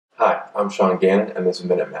Hi, I'm Sean Gannon, and this is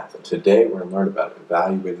Minute Math, and today we're going to learn about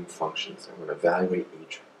evaluating functions, and we're going to evaluate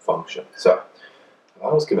each function. So, if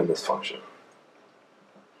I was given this function,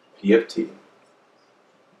 p of t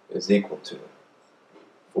is equal to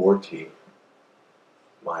 4t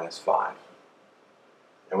minus 5,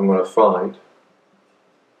 and we want to find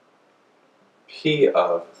p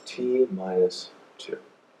of t minus 2,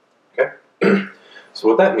 okay? So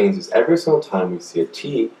what that means is every single time we see a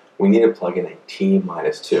t, we need to plug in a t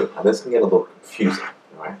minus 2. Now this can get a little confusing,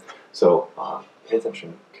 all right? So pay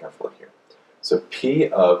attention carefully here. So p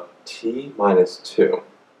of t minus 2,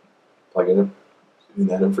 plug in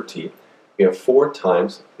that in for t. We have 4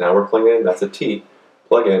 times, now we're plugging in, that's a t,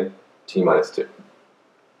 plug in t minus 2.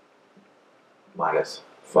 Minus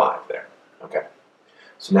 5 there, okay?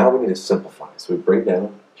 So now we need to simplify. So we bring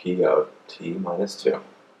down p of t minus 2.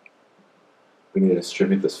 We need to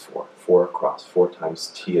distribute this 4 across. 4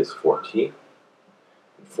 times t is 4t.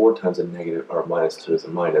 And 4 times a negative, or minus 2 is a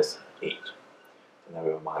minus 8. And then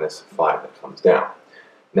we have a minus 5 that comes down.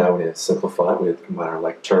 Now we need to simplify. We need to combine our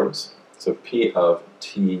like terms. So p of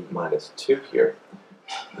t minus 2 here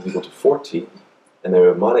is equal to 4t. And then we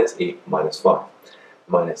have minus 8 minus 5.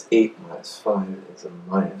 Minus 8 minus 5 is a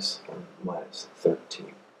minus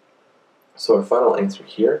 13. So our final answer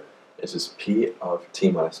here is just p of t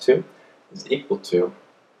minus 2 is equal to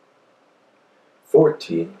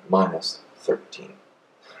 4t minus 13.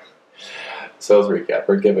 So let's recap.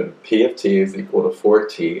 We're given p of t is equal to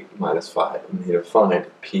 4t minus 5, and we need to find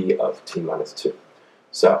p of t minus 2.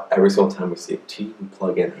 So every single time we see a t, we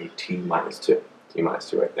plug in a t minus 2. T minus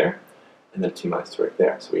 2 right there, and then t minus 2 right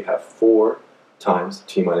there. So we have 4 times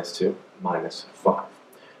t minus 2 minus 5.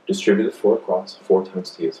 Distribute the 4 across. 4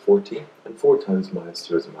 times t is 4t, and 4 times minus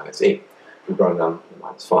 2 is a minus 8. We brought down the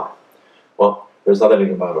minus 5. Well, there's not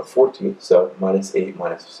anything about a 4t, so minus 8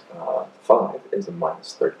 minus 5 is a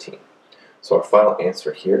minus 13. So our final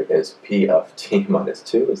answer here is p of t minus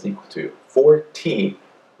 2 is equal to 4t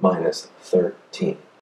minus 13.